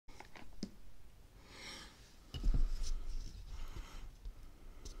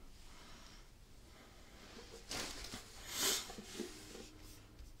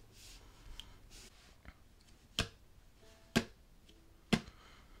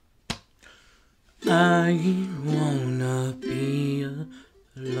I wanna be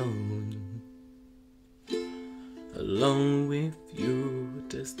alone, alone with you.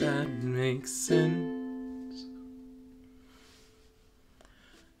 Does that make sense?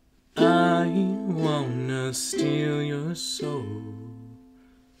 I wanna steal your soul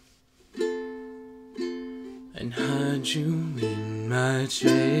and hide you in my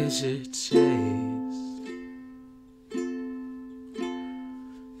treasure chest.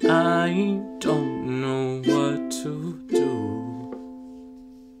 I don't know what to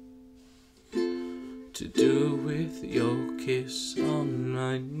do with your kiss on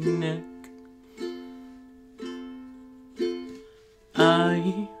my neck.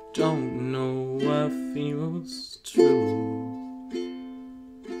 I don't know what feels true,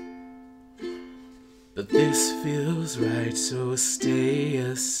 but this feels right, so stay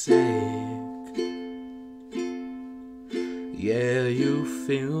a sec. Yeah, you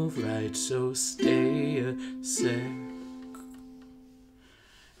feel right, so stay a sec.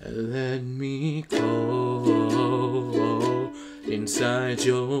 Let me go inside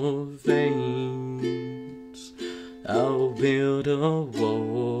your veins. I'll build a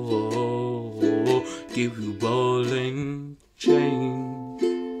wall, give you ball and chain.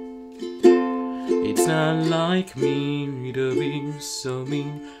 It's not like me to be so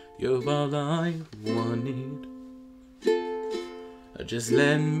mean. You're all I wanted. Just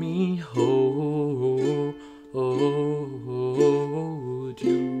let me hold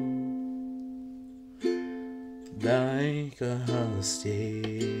you like a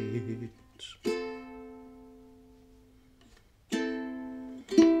hostage.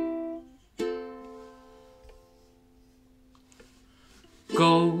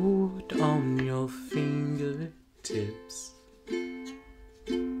 Gold on your fingertips,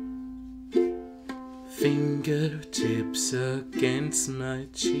 fingertips against my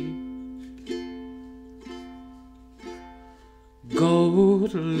cheek.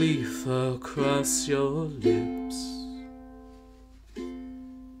 Gold leaf across your lips.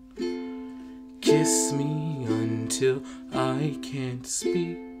 Kiss me until I can't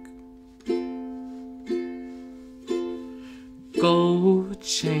speak. Gold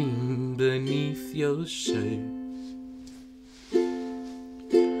chain beneath your shirt,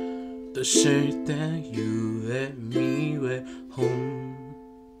 the shirt that you let me wear home.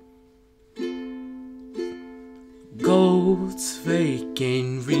 Gold's fake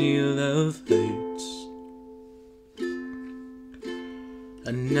and real love hurts,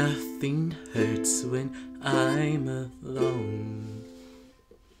 and nothing hurts when I'm alone.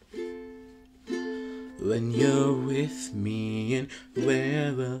 When you're with me and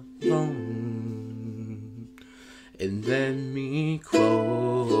we're alone, and let me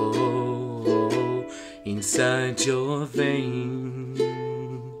crawl inside your veins.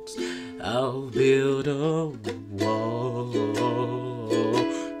 I'll build a wall,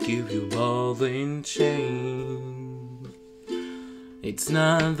 give you ball and chain. It's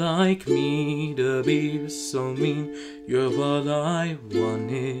not like me to be so mean. You're all I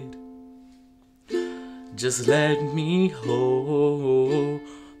wanted. Just let me hold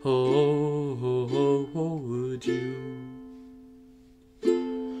you,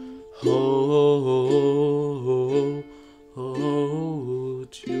 hold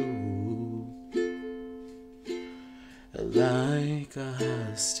you like a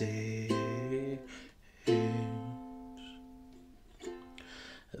hostage,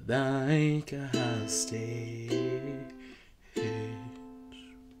 like a hostage.